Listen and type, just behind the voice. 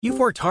You've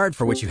worked hard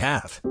for what you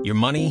have. Your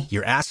money,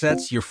 your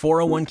assets, your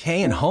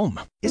 401k, and home.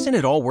 Isn't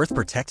it all worth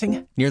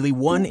protecting? Nearly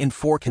 1 in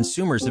 4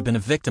 consumers have been a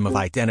victim of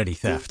identity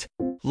theft.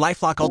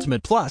 LifeLock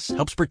Ultimate Plus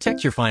helps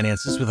protect your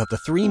finances with up to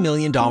 $3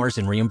 million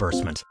in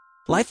reimbursement.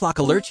 LifeLock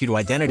alerts you to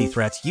identity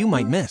threats you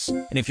might miss.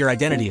 And if your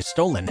identity is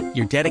stolen,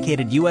 your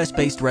dedicated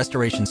U.S.-based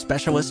restoration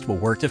specialist will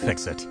work to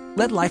fix it.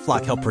 Let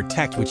LifeLock help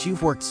protect what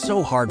you've worked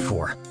so hard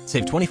for.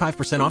 Save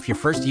 25% off your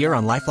first year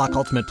on LifeLock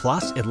Ultimate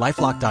Plus at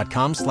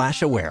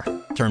LifeLock.com/aware.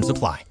 Terms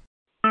apply.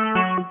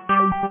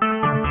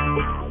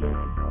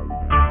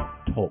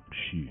 Talk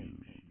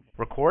shoes.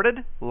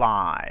 Recorded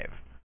live.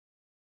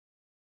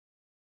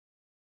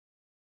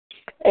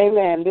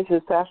 Amen. This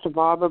is Pastor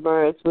Barbara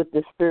Burris with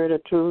the Spirit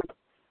of Truth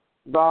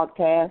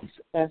broadcast,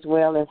 as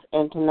well as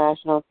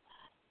International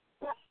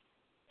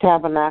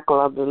Tabernacle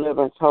of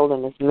Deliverance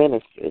Holiness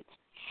Ministries.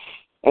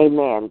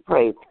 Amen.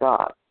 Praise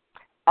God.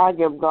 I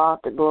give God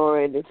the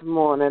glory this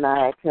morning.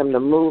 I ask Him to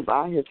move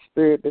by His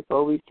Spirit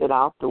before we set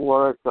out to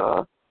work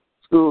or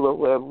school or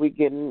wherever we're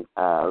getting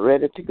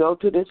ready to go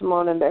to this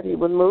morning, that He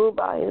would move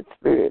by His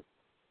Spirit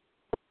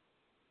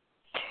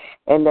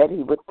and that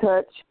He would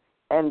touch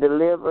and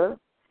deliver,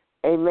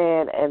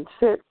 amen, and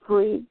set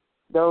free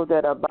those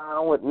that are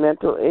bound with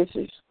mental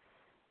issues,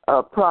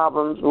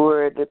 problems,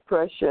 worry,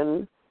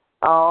 depression,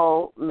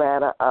 all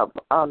manner of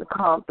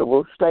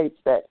uncomfortable states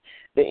that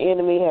the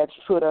enemy has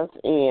put us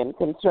in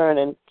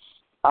concerning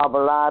our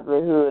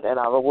livelihood and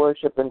our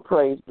worship and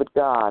praise with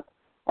God.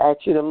 I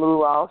ask you to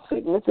move all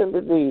sickness and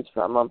disease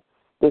from them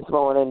this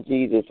morning,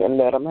 Jesus, and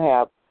let them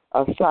have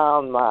a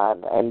sound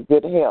mind and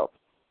good health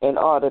in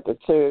order to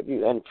serve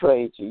you and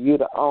praise you. You're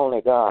the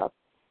only God.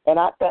 And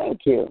I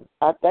thank you.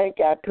 I thank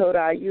you. I told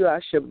you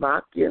I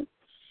shabak you.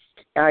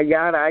 I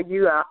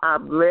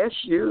bless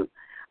you.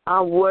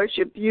 I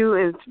worship you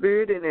in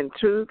spirit and in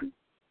truth.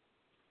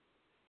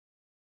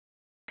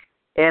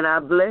 And I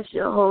bless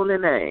your holy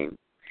name.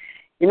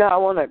 You know, I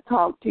want to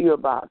talk to you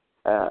about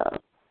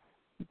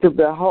to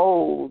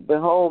behold.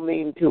 Behold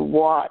means to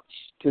watch,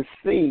 to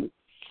see.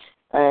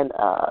 And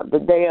the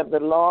day of the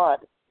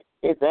Lord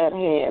is at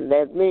hand.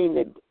 That means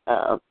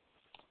that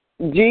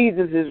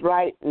Jesus is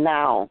right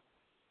now.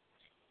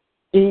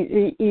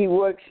 He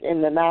works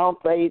in the now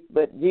phase,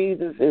 but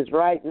Jesus is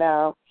right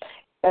now,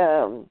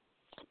 and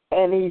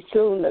He's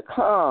soon to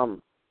come.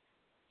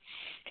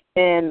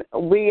 And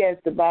we, as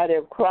the body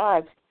of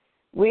Christ,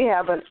 we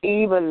haven't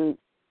even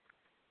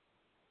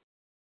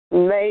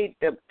made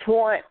the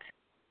point,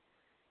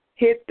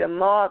 hit the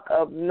mark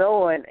of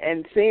knowing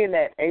and seeing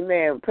that,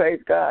 amen,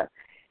 praise God,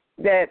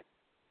 that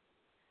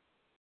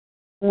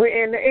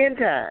we're in the end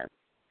time.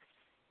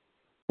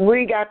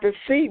 We got to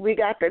see, we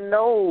got to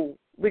know,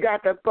 we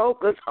got to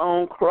focus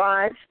on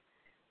Christ,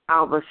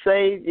 our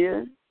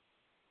Savior,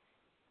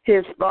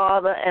 His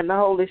Father, and the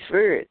Holy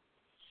Spirit.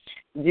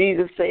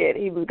 Jesus said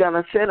He was going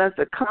to send us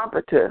a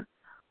comforter,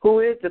 who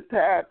is the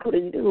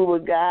Paraclete, who will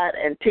guide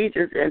and teach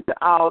us into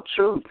all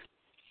truth.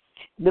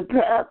 The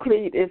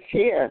Paraclete is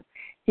here.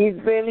 He's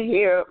been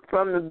here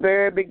from the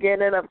very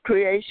beginning of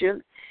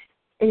creation.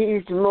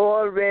 He's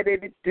more ready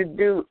to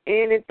do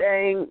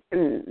anything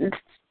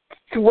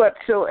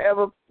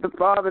whatsoever the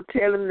Father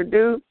tells Him to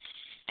do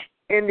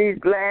in these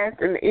last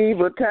and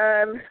evil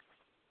times.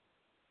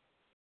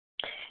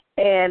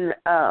 And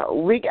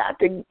we got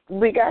to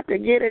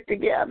get it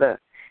together.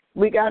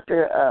 We got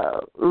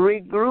to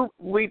regroup,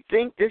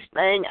 rethink this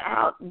thing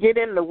out, get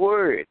in the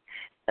Word.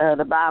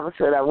 The Bible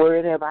said, "That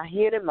word have I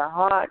hid in my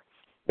heart,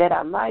 that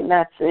I might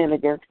not sin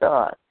against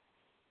God."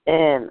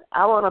 And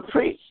I want to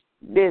preach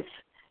this.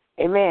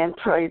 Amen.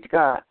 Praise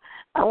God.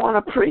 I want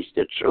to preach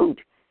the truth.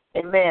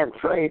 Amen.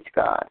 Praise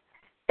God.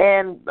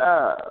 And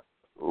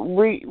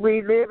we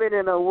live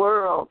in a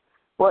world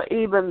where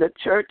even the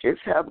churches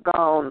have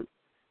gone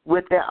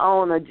with their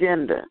own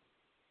agenda.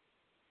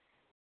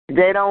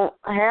 They don't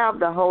have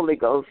the Holy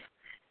Ghost.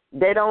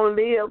 They don't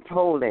live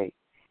holy.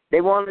 They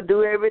want to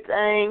do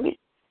everything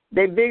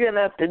they're big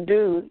enough to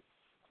do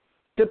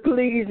to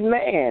please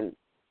man,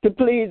 to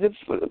please the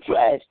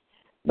flesh.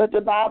 But the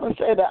Bible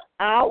said the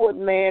outward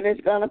man is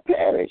going to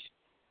perish.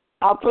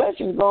 Our flesh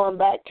is going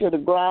back to the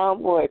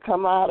ground where it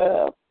come out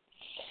of.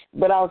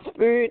 But our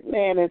spirit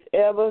man is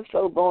ever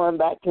so going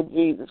back to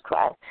Jesus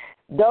Christ.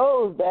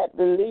 Those that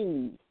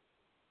believe.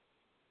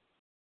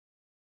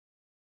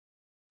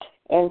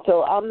 And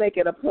so I'll make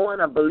it a point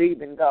of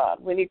believing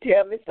God. When He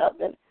tell me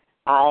something,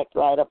 I act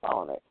right up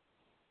on it.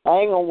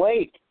 I ain't going to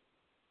wait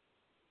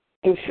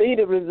to see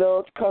the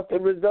results, because the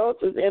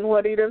results is in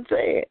what He done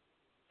said.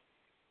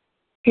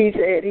 He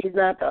said He's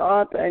not the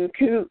author and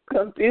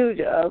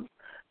confusion of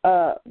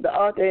the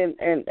author and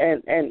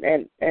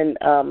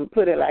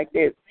put it like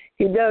this.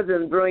 He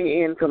doesn't bring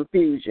in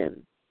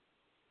confusion.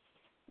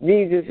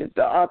 Jesus is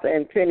the author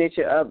and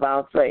finisher of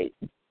our faith.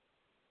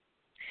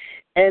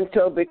 And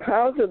so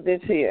because of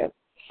this here,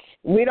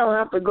 we don't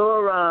have to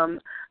go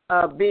around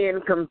being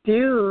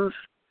confused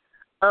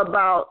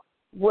about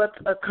what's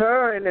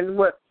occurring and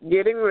what's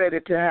getting ready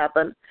to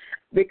happen,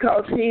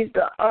 because He's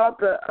the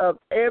author of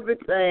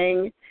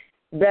everything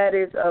that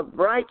is of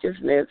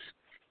righteousness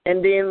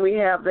And then we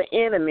have the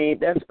enemy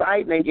that's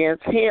fighting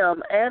against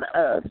him and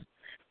us,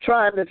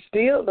 trying to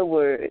steal the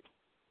word.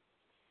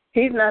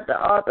 He's not the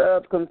author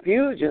of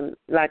confusion,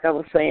 like I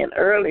was saying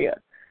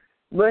earlier,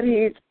 but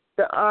he's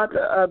the author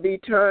of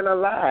eternal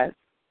life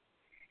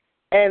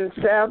and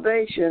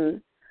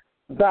salvation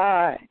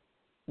by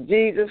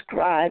Jesus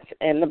Christ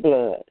and the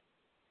blood.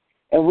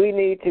 And we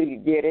need to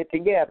get it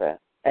together.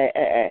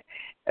 There's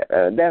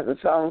a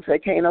song that say,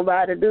 can't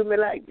nobody do me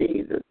like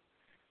Jesus.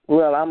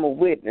 Well, I'm a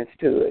witness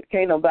to it.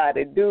 Can't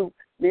nobody do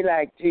me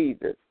like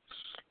Jesus.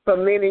 For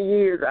many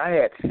years I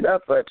had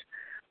suffered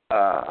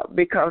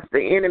because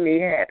the enemy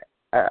had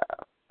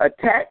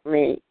attacked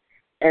me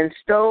and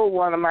stole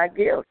one of my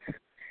gifts.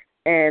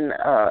 And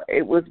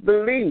it was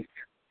belief.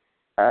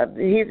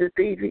 He's a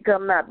thief. He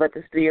come not but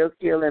to steal,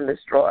 kill, and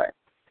destroy.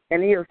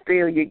 And he'll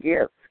steal your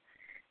gifts.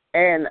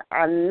 And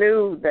I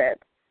knew that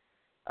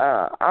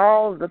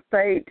all the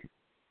faith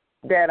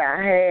that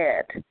I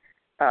had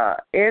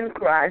in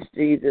Christ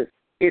Jesus,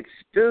 it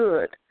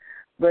stood.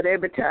 But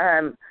every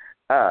time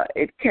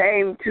it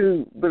came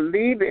to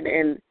believing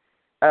in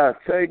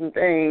certain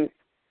things,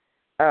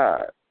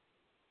 I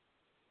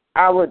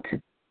would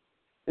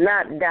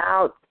not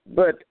doubt,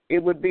 but it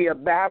would be a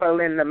battle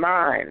in the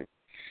mind.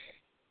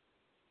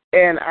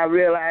 And I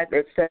realized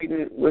that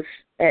Satan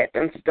had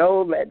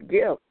stole that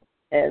gift,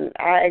 and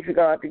I asked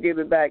God to give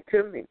it back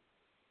to me.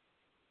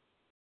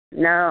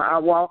 Now I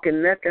walk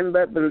in nothing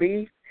but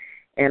belief,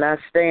 and I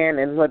stand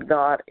in what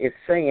God is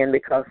saying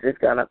because it's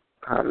going to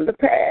come to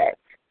pass.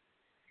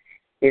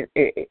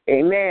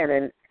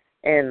 Amen.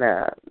 And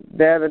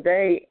the other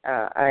day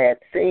I had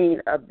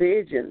seen a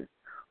vision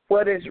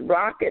where this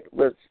rocket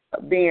was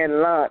being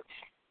launched.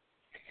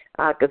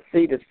 I could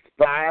see the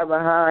fire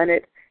behind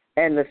it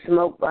and the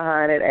smoke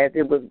behind it as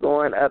it was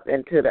going up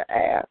into the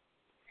air.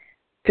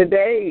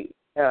 Today,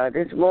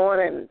 this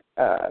morning,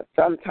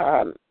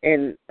 sometime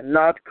in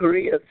North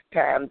Korea's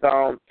time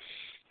zone,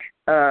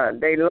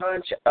 they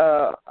launched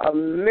a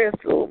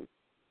missile,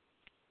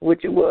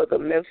 which was a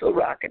missile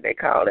rocket, they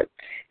called it,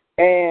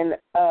 and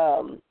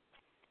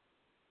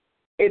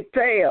it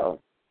failed.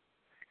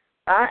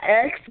 I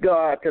asked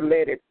God to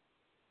let it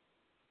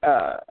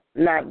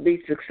not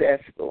be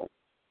successful.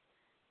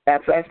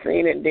 After I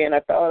seen it, then I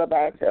thought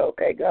about it and said,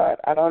 okay, God,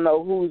 I don't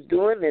know who's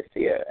doing this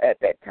here at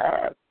that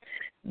time,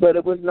 but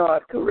it was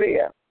North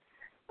Korea.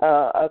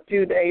 A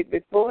few days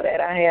before that,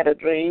 I had a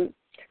dream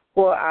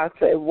where I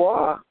said,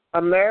 war.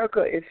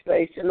 America is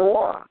facing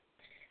war.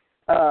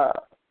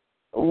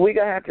 We're going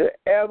to have to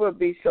ever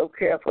be so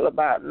careful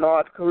about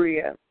North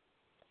Korea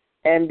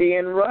and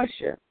then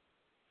Russia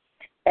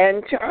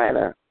and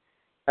China.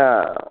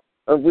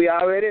 We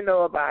already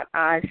know about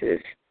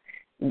ISIS.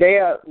 They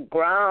are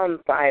ground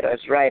fighters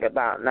right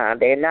about now.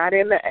 They're not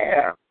in the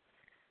air,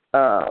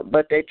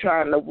 but they're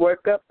trying to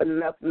work up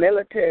enough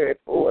military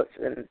force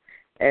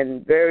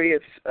and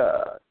various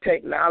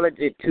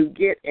technology to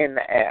get in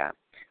the air.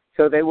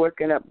 So they're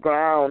working up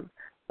ground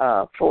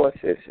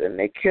forces, and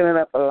they're killing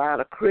up a lot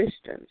of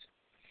Christians.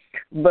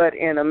 But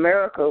in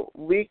America,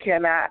 we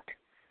cannot,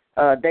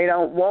 they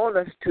don't want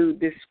us to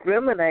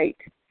discriminate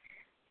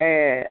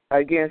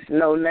against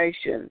no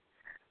nation.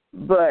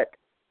 But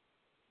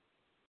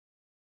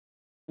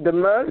the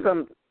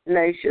Muslim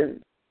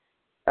nation,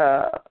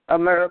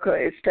 America,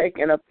 is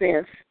taking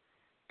offense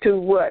to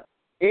what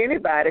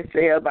anybody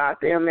say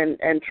about them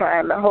and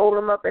trying to hold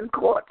them up in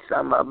court,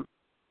 some of them.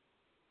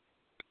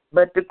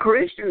 But the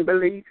Christian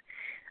belief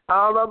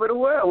all over the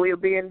world, we're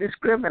being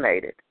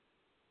discriminated.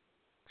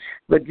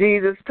 But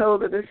Jesus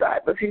told the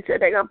disciples, he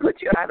said, they're going to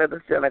put you out of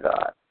the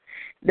synagogue.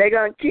 They're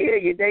going to kill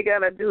you. They're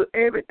going to do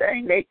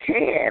everything they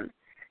can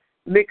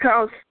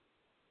because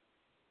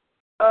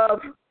of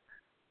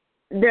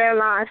their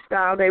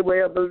lifestyle, their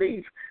way of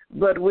belief.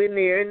 But we're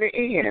nearing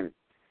the end.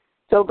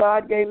 So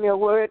God gave me a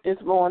word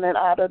this morning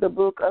out of the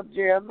book of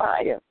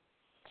Jeremiah.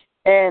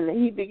 And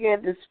he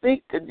began to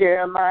speak to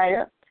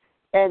Jeremiah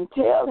and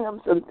tell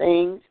him some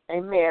things.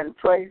 Amen.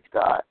 Praise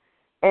God.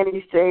 And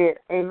he said,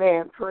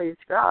 amen. Praise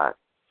God.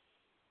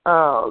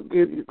 Oh,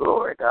 give you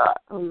glory, God.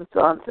 Whom the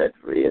Son set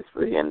free is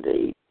free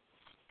indeed.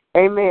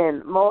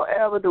 Amen.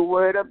 Moreover, the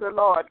word of the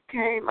Lord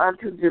came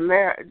unto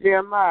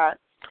Jeremiah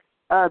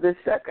the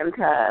second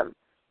time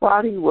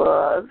while he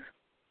was.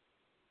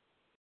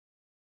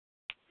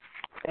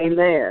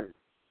 Amen.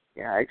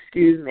 Yeah,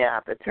 excuse me. I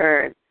have to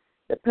turn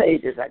the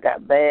pages. I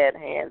got bad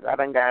hands. I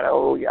done got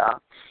old, y'all.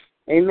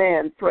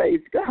 Amen.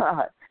 Praise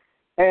God.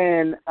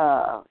 And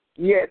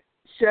yet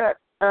shut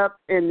up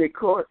in the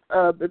court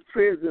of the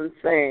prison,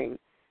 saying,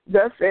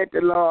 thus said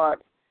the Lord,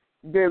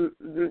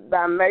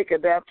 thy maker,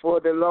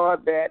 therefore the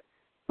Lord that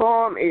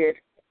formed it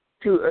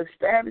to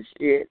establish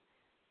it,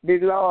 the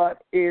Lord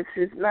is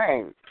his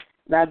name.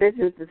 Now this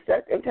is the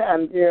second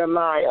time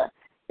Jeremiah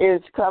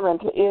is coming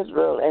to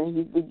Israel, and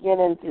he's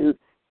beginning to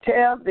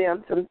tell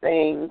them some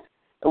things,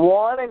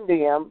 warning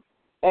them,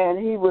 and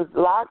he was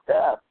locked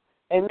up.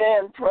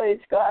 Amen, praise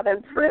God,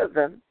 in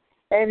prison,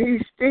 and he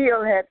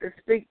still had to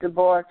speak the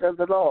voice of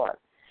the Lord.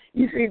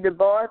 You see, the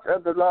voice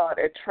of the Lord,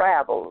 it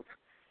travels.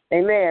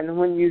 Amen.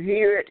 When you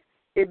hear it,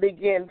 it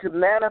begins to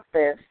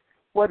manifest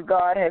what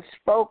God has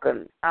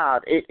spoken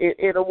out.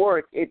 It'll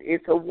work.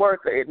 It's a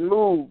worker. It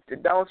moves.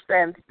 It don't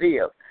stand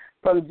still.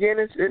 From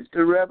Genesis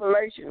to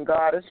Revelation,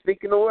 God is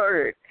speaking the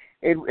word.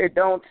 It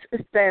don't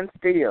stand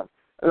still.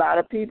 A lot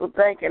of people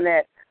thinking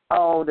that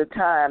all the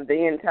time,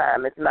 the end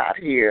time is not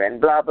here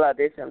and blah, blah,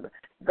 this and that.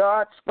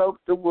 God spoke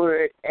the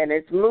word, and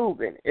it's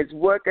moving. It's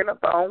working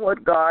upon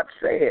what God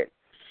said.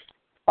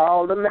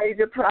 All the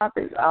major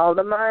prophets, all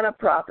the minor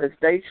prophets,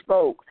 they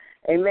spoke.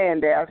 Amen.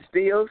 There are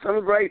still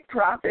some great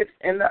prophets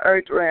in the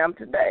earth realm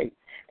today.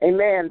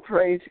 Amen.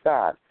 Praise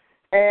God.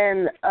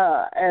 And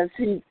as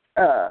he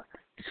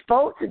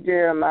spoke to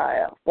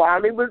Jeremiah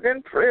while he was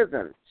in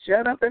prison,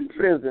 shut up in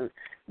prison,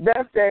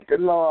 thus said the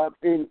Lord,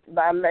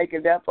 by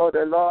making, therefore,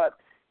 the Lord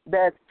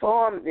that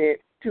formed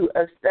it to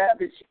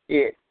establish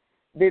it,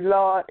 the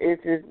Lord is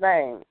his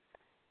name.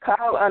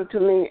 Call unto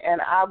me,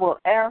 and I will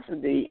answer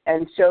thee,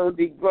 and show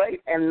thee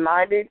great and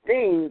mighty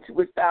things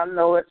which thou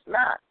knowest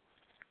not.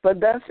 For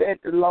thus saith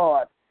the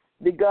Lord,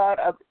 the God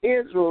of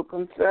Israel,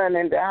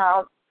 concerning the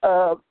house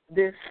of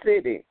this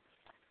city,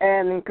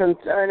 and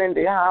concerning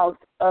the house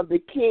of the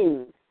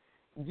kings,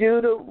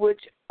 Judah,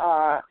 which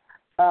are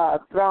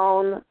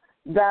thrown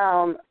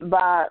down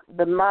by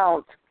the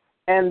mount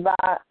and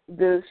by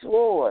the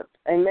sword.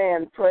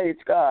 Amen. Praise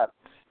God.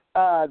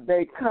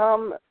 They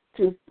come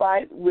to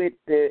fight with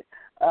the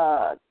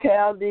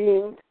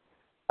Chaldeans,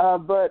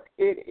 but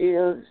it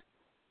is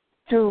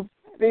to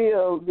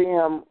fill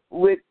them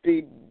with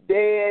the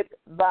dead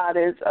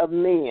bodies of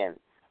men,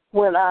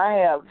 when I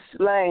have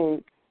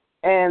slain,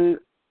 and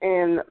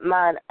in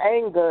mine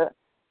anger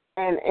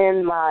and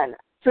in mine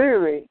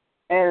fury,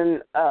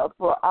 and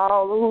for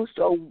all who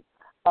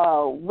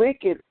so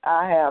wicked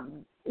I have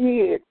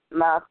hid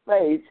my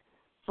face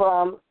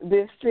from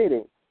this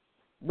city.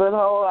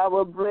 Behold, I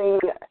will bring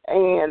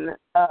in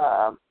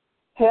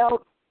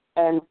health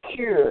and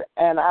cure,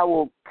 and I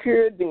will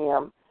cure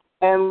them,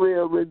 and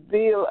will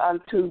reveal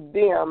unto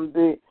them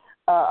the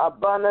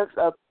abundance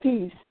of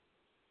peace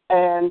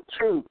and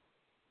truth.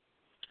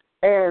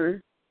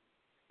 And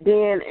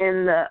then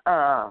in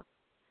the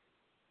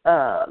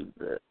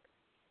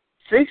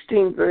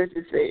 16th verse,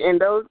 it says, in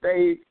those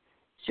days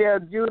shall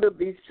Judah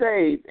be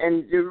saved,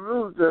 and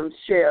Jerusalem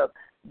shall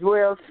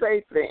dwell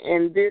safely.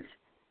 And this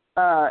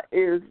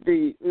is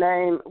the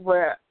name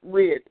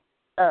wherewith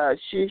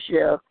she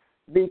shall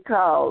be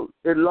called,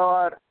 the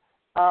Lord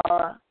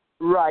our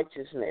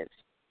righteousness.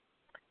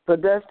 For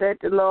thus saith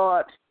the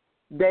Lord,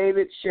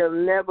 David shall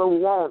never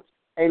want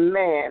a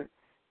man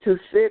to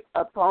sit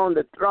upon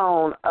the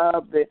throne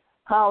of the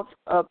house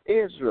of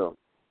Israel,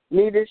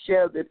 neither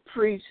shall the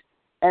priests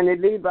and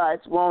the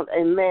Levites want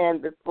a man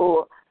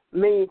before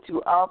me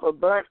to offer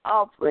burnt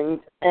offerings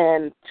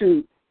and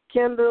to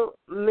kindle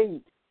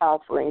meat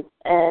offerings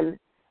and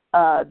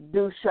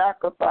do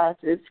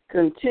sacrifices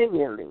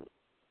continually.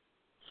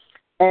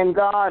 And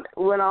God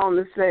went on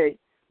to say,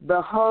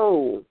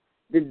 behold,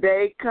 the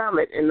day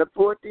cometh, in the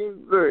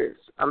 14th verse,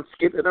 I'm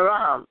skipping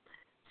around,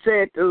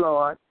 said the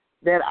Lord,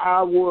 that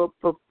I will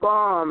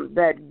perform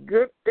that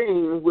good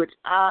thing which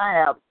I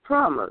have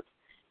promised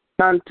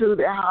unto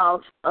the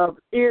house of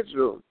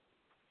Israel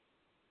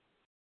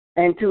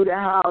and to the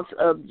house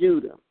of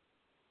Judah.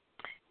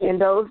 In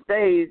those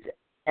days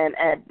and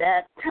at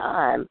that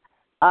time,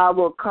 I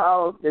will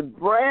cause the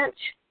branch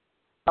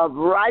of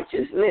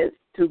righteousness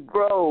to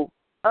grow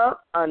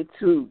up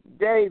unto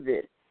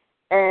David,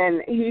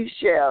 and he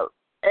shall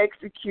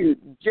execute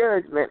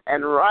judgment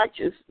and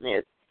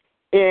righteousness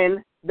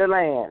in the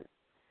land.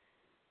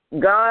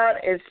 God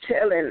is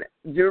telling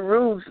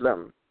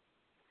Jerusalem,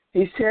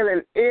 he's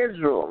telling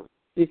Israel,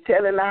 he's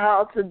telling the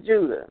house of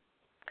Judah,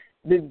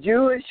 the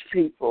Jewish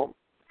people,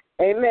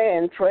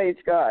 amen, praise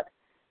God.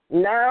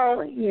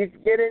 Now he's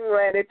getting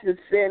ready to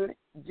send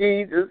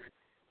Jesus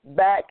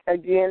back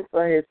again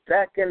for his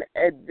second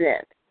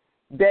advent.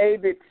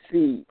 David's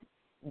seed,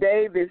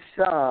 David's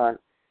son,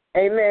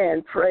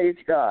 amen, praise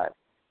God.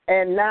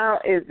 And now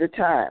is the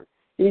time.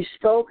 He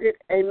spoke it,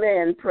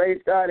 amen,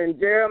 praise God, in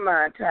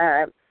Jeremiah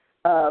time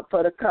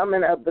for the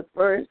coming of the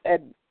first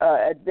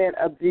advent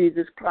of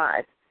Jesus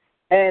Christ.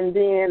 And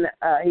then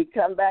he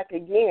come back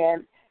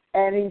again,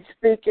 and he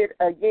speak it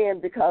again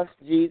because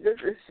Jesus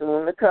is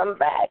soon to come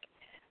back.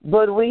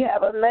 But we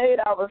haven't made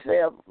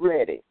ourselves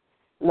ready.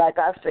 Like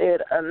I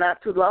said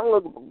not too long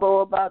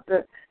ago about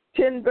the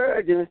 10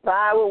 virgins,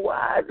 5 were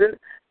wise and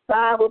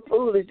 5 were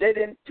foolish. They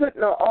didn't put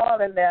no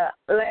oil in their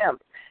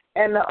lamp.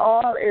 And the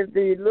oil is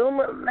the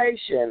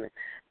illumination,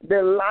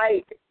 the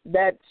light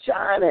that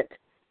shineth,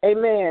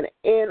 amen,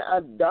 in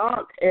a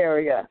dark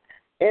area,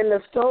 in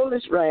the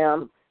soulless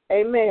realm,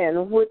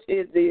 amen, which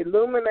is the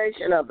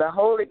illumination of the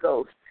Holy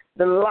Ghost,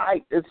 the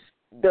light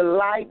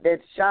that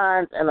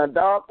shines in a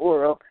dark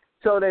world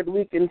so that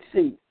we can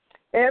see.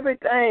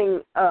 Everything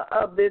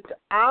of this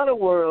outer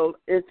world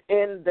is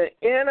in the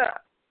inner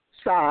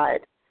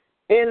side,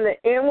 in the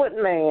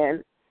inward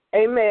man,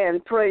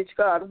 amen, praise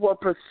God, where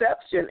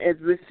perception is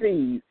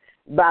received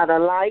by the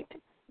light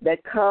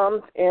that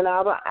comes in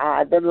our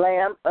eye, the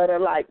lamp of the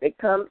light that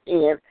comes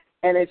in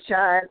and it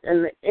shines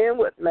in the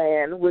inward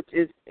man, which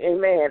is,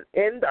 amen,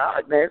 in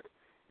darkness,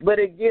 but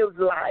it gives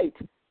light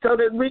so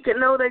that we can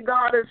know that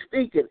God is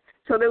speaking,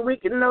 so that we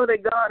can know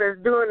that God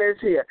is doing this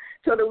here,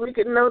 so that we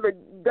can know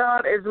that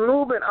God is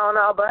moving on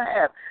our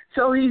behalf.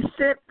 So he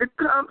sent the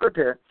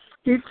Comforter.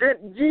 He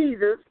sent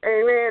Jesus,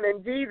 amen,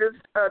 and Jesus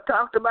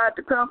talked about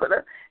the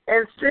Comforter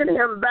and sent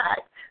him back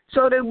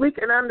so that we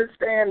can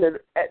understand the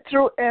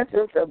true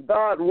essence of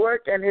God's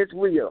work and his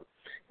will.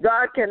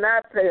 God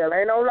cannot fail.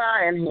 Ain't no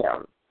lie in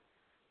him.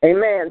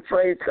 Amen.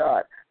 Praise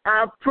God.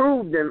 I've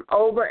proved him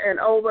over and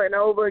over and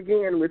over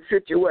again with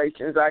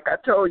situations. Like I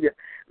told you,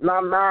 my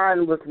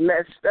mind was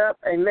messed up.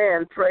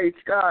 Amen. Praise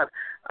God.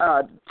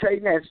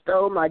 Satan had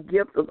stole my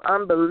gift of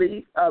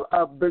unbelief,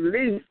 of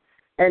belief,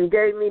 and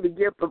gave me the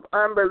gift of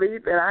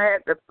unbelief, and I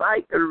had to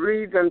fight the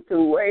reason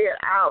to weigh it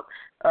out.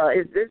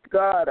 Is this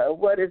God or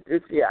what is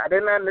this here? I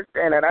didn't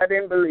understand it. I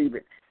didn't believe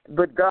it.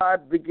 But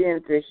God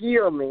began to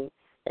heal me.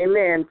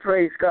 Amen.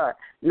 Praise God.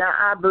 Now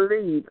I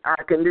believe I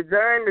can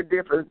discern the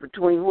difference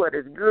between what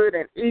is good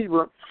and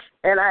evil,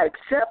 and I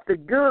accept the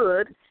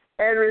good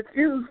and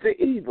refuse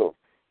the evil.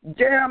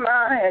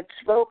 Jeremiah had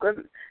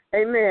spoken,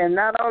 amen,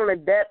 not only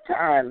that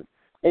time,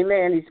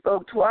 amen, he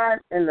spoke twice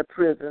in the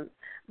prison,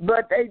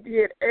 but they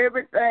did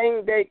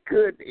everything they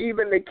could.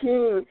 Even the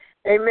king,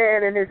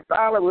 amen, and his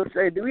followers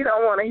said, we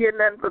don't want to hear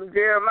nothing from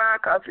Jeremiah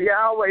because he's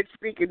always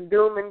speaking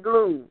doom and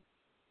gloom.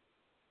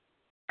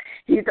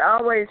 He's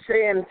always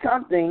saying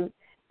something,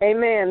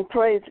 amen,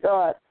 praise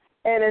God,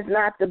 and it's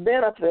not to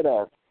benefit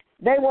us.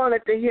 They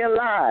wanted to hear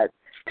lies.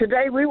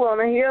 Today we want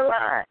to hear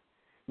lies.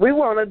 We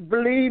want to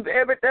believe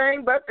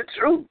everything but the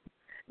truth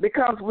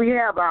because we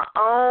have our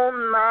own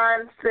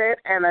mindset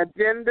and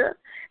agenda,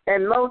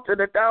 and most of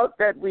the thoughts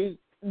that we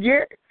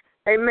get,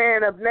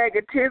 amen, of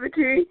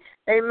negativity,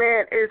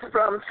 amen, is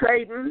from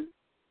Satan.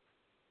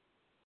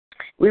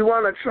 We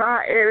want to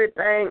try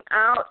everything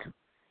out,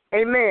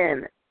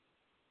 amen,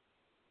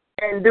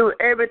 and do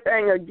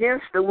everything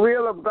against the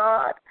will of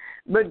God.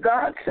 But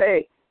God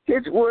say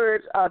his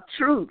words are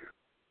truth.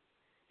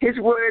 His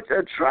words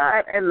are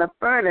tried in the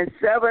furnace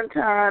 7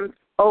 times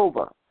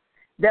over.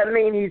 That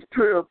means he's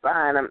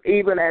purifying them,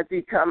 even as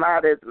he come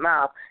out of his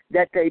mouth,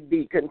 that they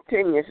be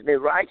continuously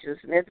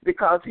righteousness,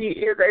 because he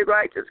is a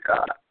righteous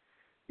God.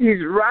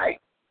 He's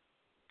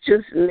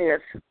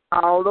righteousness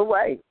all the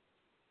way.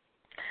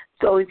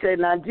 So he said,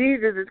 now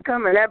Jesus is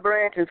coming. That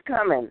branch is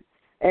coming.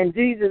 And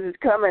Jesus is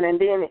coming. And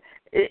then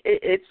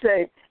it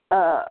says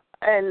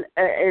in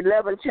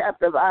 11th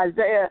chapter of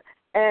Isaiah,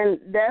 and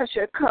there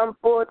shall come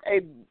forth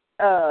a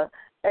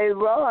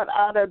rod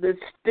out of the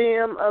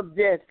stem of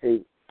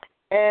Jesse,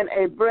 and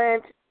a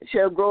branch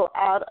shall grow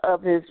out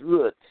of his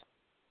roots.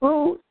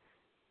 Who?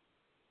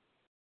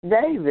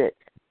 David.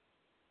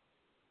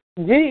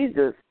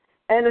 Jesus.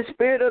 And the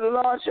Spirit of the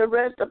Lord shall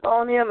rest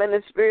upon him, and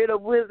the Spirit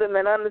of wisdom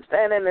and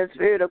understanding, and the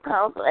Spirit of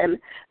counsel and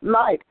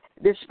might,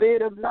 the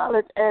Spirit of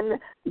knowledge and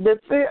the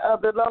fear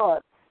of the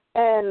Lord,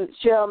 and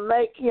shall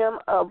make him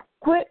of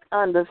quick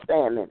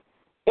understanding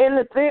in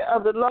the fear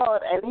of the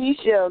Lord, and he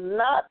shall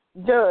not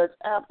judge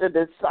after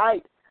the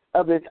sight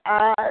of his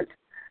eyes,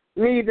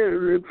 neither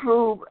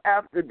reprove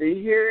after the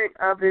hearing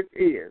of his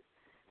ears.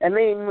 I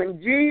mean, when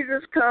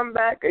Jesus come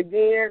back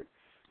again,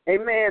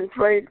 amen,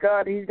 praise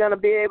God, he's going to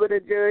be able to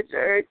judge the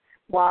earth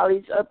while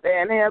he's up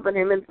there in heaven.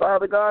 Him and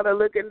Father God are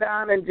looking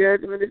down, and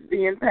judgment is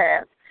being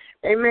passed.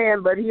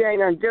 Amen, but he ain't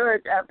going to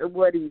judge after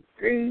what he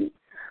sees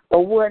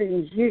or what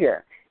he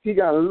hears. He's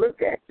going to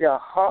look at your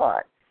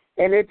heart.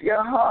 And if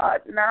your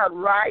heart not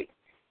right,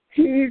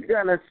 he's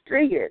going to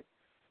see it.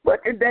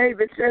 What did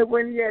David say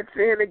when he had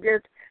sinned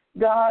against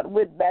God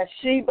with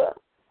Bathsheba?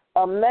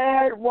 A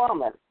married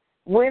woman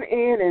went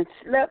in and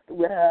slept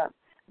with her,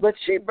 but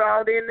she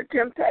brought in the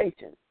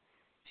temptation.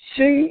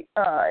 She,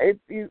 if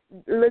you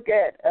look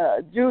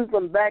at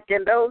Jerusalem back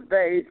in those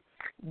days,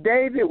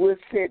 David was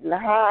sitting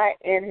high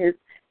in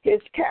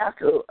his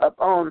castle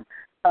upon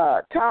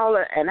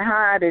taller and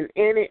higher than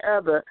any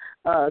other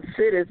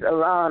cities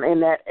around in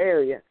that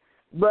area.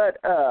 But,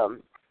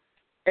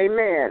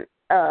 amen,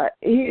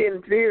 he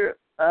didn't fear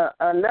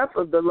enough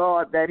of the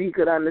Lord that he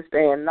could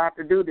understand not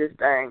to do this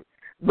thing.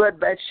 But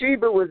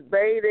Bathsheba was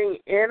bathing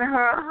in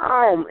her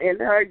home, in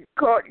her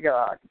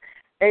courtyard.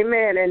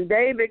 Amen. And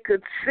David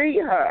could see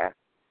her.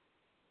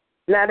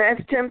 Now,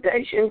 that's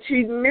temptation.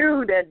 She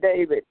knew that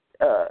David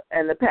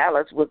and the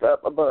palace was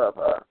up above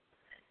her.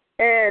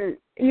 And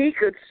he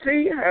could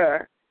see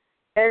her,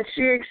 and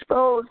she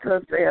exposed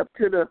herself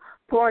to the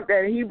point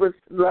that he was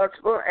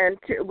lustful and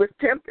was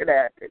tempted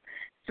at it.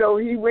 So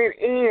he went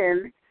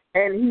in,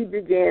 and he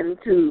began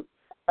to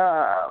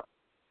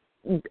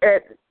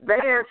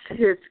advance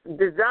his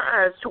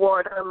desires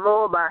toward her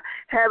more by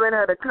having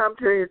her to come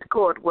to his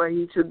court where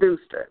he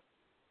seduced her.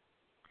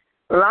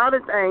 A lot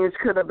of things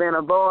could have been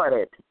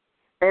avoided,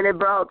 and it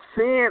brought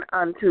sin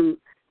unto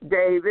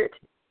David,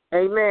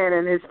 amen,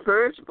 and his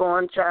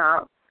firstborn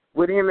child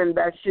with him and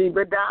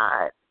Bathsheba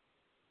died.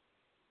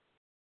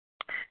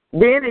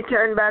 Then he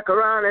turned back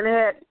around and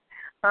had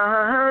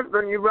her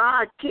husband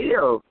Uriah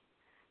killed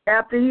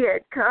after he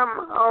had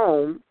come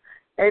home,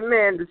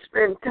 amen, to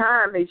spend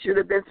time. He should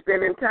have been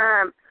spending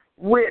time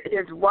with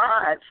his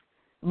wives,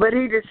 but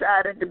he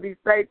decided to be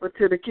faithful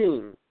to the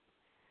king.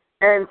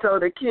 And so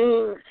the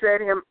king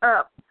set him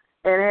up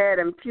and had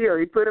him killed.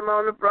 He put him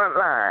on the front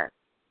line.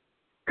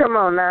 Come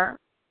on now.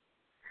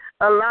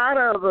 A lot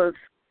of us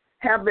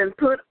have been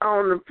put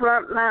on the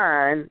front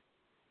line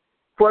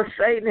where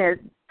Satan has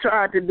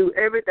tried to do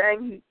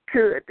everything he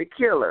could to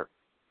kill us.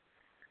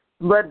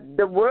 But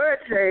the word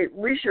says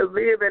we shall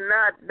live and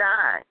not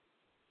die.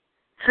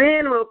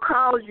 Sin will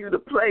cause you to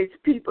place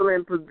people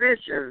in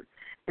positions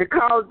to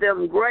cause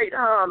them great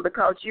harm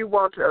because you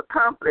want to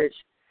accomplish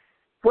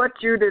what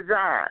you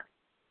desire.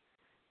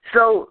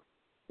 So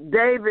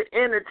David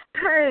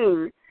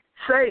entertained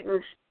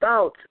Satan's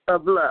thoughts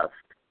of lust.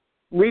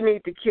 We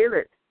need to kill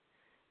it.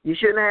 You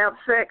shouldn't have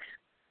sex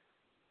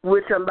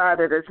with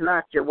somebody that's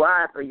not your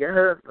wife or your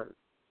husband.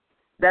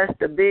 That's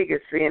the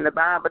biggest sin. The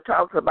Bible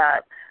talks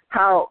about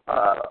how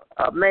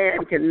a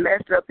man can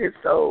mess up his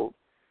soul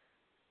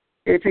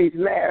if he's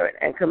married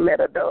and commit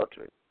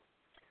adultery.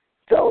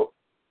 So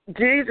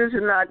Jesus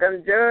is not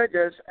going to judge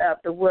us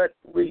after what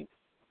we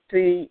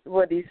see,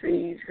 what he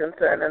sees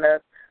concerning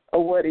us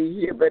or what he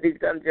hears, but he's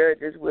going to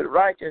judge us with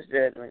righteous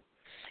judgment.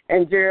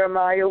 And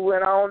Jeremiah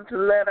went on to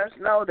let us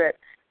know that,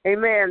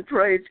 amen,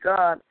 praise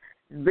God,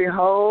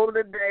 behold,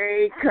 the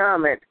day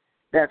cometh.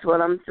 That's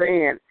what I'm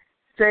saying.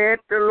 Saith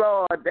the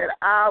Lord, that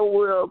I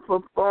will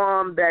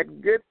perform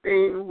that good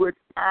thing which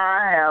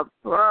I have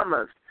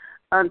promised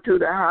unto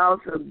the house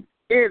of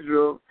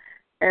Israel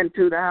and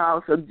to the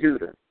house of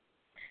Judah.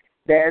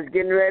 There's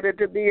getting ready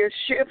to be a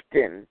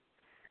shifting.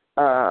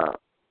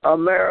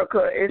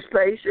 America is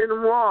facing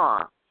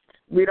war.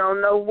 We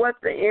don't know what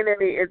the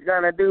enemy is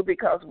going to do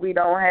because we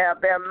don't have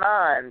their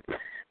minds.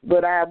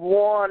 But I've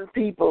warned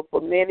people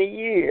for many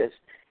years,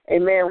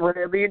 amen,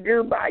 whatever you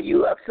do, buy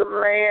you up some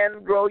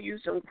land, grow you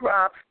some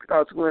crops,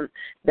 because when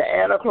the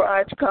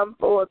Antichrist come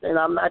forth, and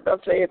I'm not going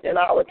to say it's in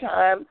our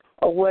time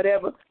or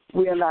whatever,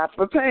 we are not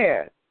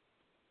prepared.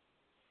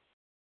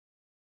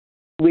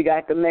 We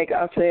got to make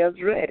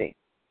ourselves ready.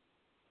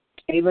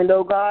 Even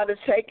though God is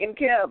taking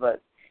care of us,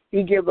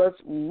 he gives us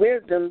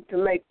wisdom to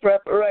make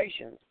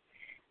preparations.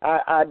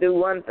 I do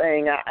one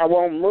thing. I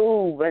won't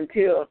move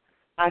until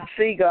I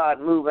see God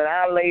moving.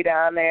 I'll lay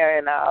down there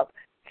and I'll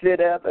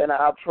sit up and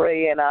I'll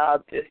pray and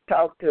I'll just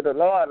talk to the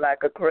Lord like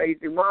a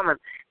crazy woman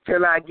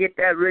till I get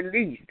that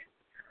released.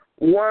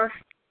 Once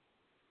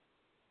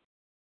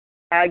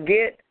I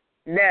get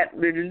that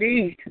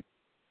released,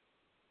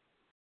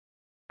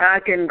 I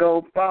can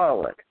go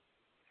forward.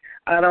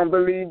 I don't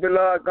believe the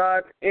Lord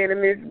God's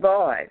enemy's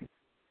voice,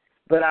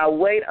 but I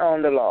wait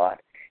on the Lord.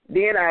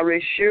 Then I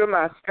reassure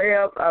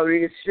myself, I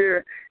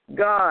reassure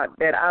God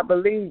that I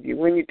believe you.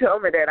 When you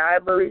told me that, I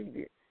believe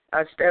you.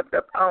 I stepped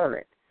up on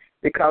it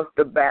because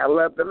the battle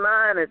of the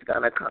mind is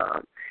going to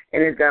come,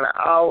 and it's going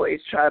to always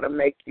try to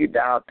make you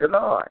doubt the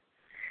Lord.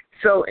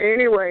 So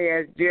anyway,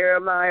 as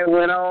Jeremiah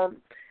went on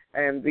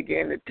and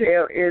began to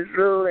tell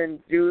Israel and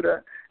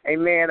Judah,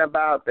 amen,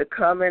 about the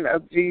coming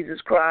of Jesus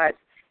Christ,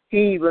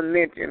 he even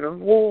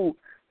mentioned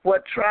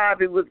what tribe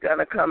he was going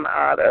to come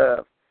out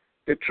of,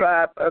 the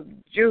tribe of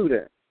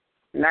Judah,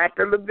 not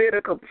the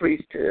Levitical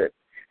priesthood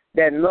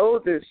that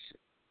Moses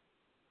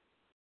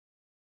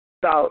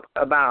thought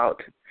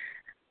about,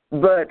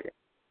 but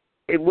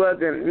it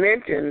wasn't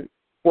mentioned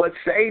what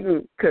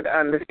Satan could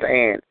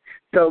understand.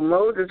 So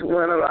Moses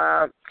went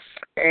around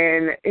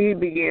and he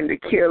began to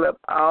kill up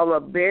all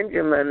of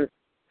Benjamin's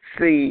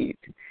seed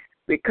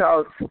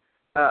because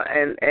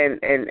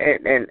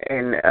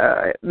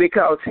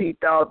because he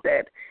thought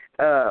that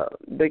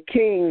the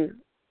king,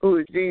 who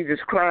is Jesus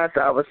Christ,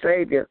 our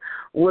Savior,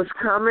 was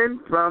coming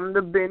from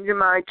the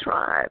Benjamite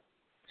tribe.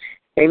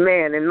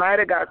 Amen. And might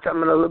have got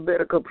some of the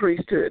Levitical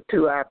priesthood,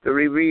 too. I have to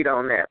reread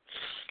on that.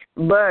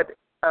 But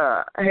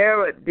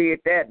Herod did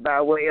that by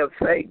way of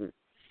Satan.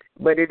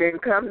 But it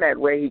didn't come that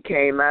way. He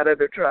came out of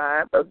the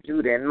tribe of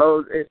Judah, and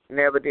Moses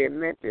never did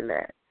mention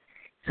that.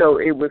 So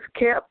it was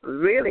kept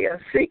really a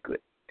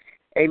secret.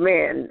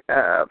 Amen.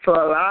 For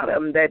a lot of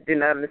them that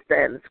didn't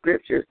understand the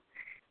scriptures,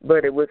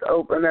 but it was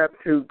open up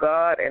to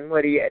God and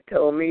what he had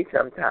told me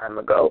some time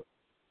ago.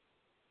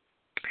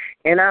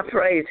 And I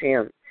praise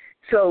him.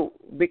 So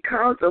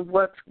because of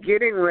what's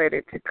getting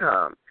ready to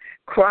come,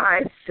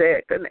 Christ's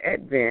second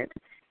advent,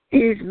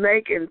 he's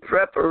making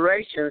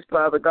preparations,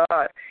 Father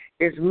God,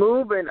 is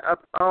moving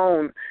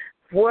upon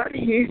what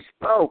he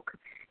spoke.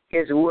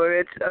 His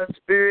words are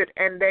spirit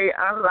and they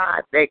are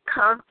life. They're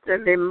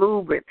constantly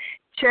moving,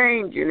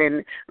 changing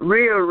and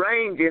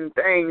rearranging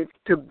things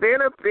to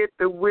benefit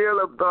the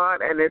will of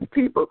God and his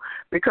people,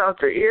 because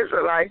the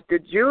Israelites, the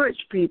Jewish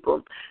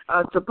people,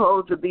 are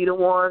supposed to be the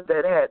ones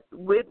that had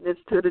witness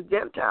to the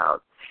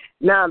Gentiles.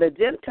 Now, the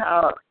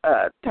Gentile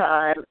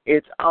time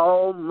is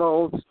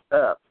almost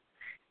up,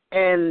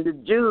 and the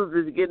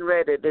Jews is getting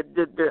ready,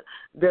 the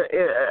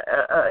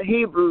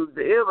Hebrews,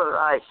 the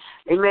Israelites,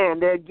 amen,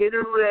 they're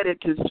getting ready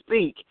to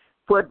speak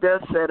what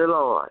thus said the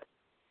Lord.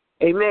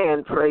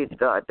 Amen, praise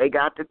God. They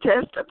got to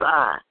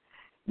testify.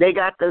 They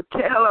got to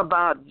tell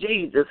about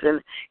Jesus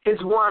and his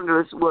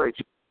wondrous works.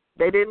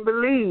 They didn't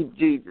believe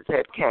Jesus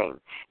had came.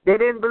 They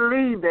didn't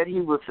believe that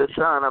he was the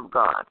Son of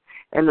God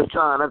and the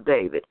Son of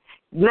David.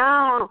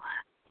 Now,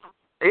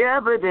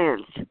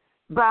 evidence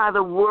by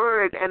the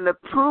word and the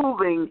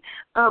proving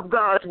of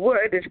God's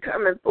word is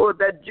coming forth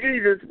that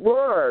Jesus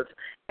was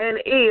and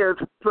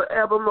is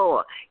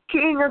forevermore,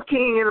 King of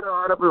kings and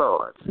Lord of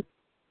lords.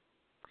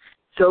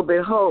 So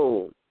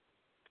behold,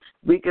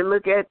 we can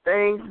look at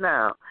things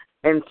now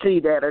and see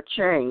that a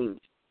change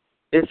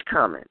is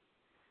coming.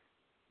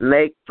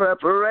 Make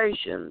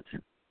preparations.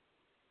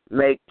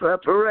 Make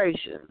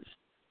preparations.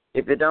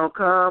 If it don't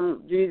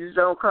come, Jesus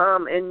don't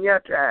come in your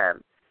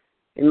time.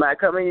 It might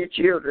come in your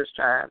children's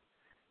time.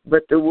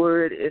 But the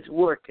word is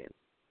working.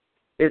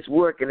 It's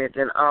working. It's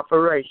in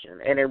operation,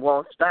 and it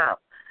won't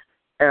stop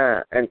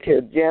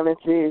until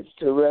Genesis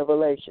to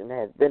Revelation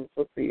has been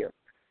fulfilled.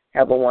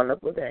 Have a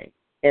wonderful day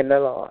in the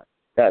Lord.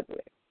 God bless.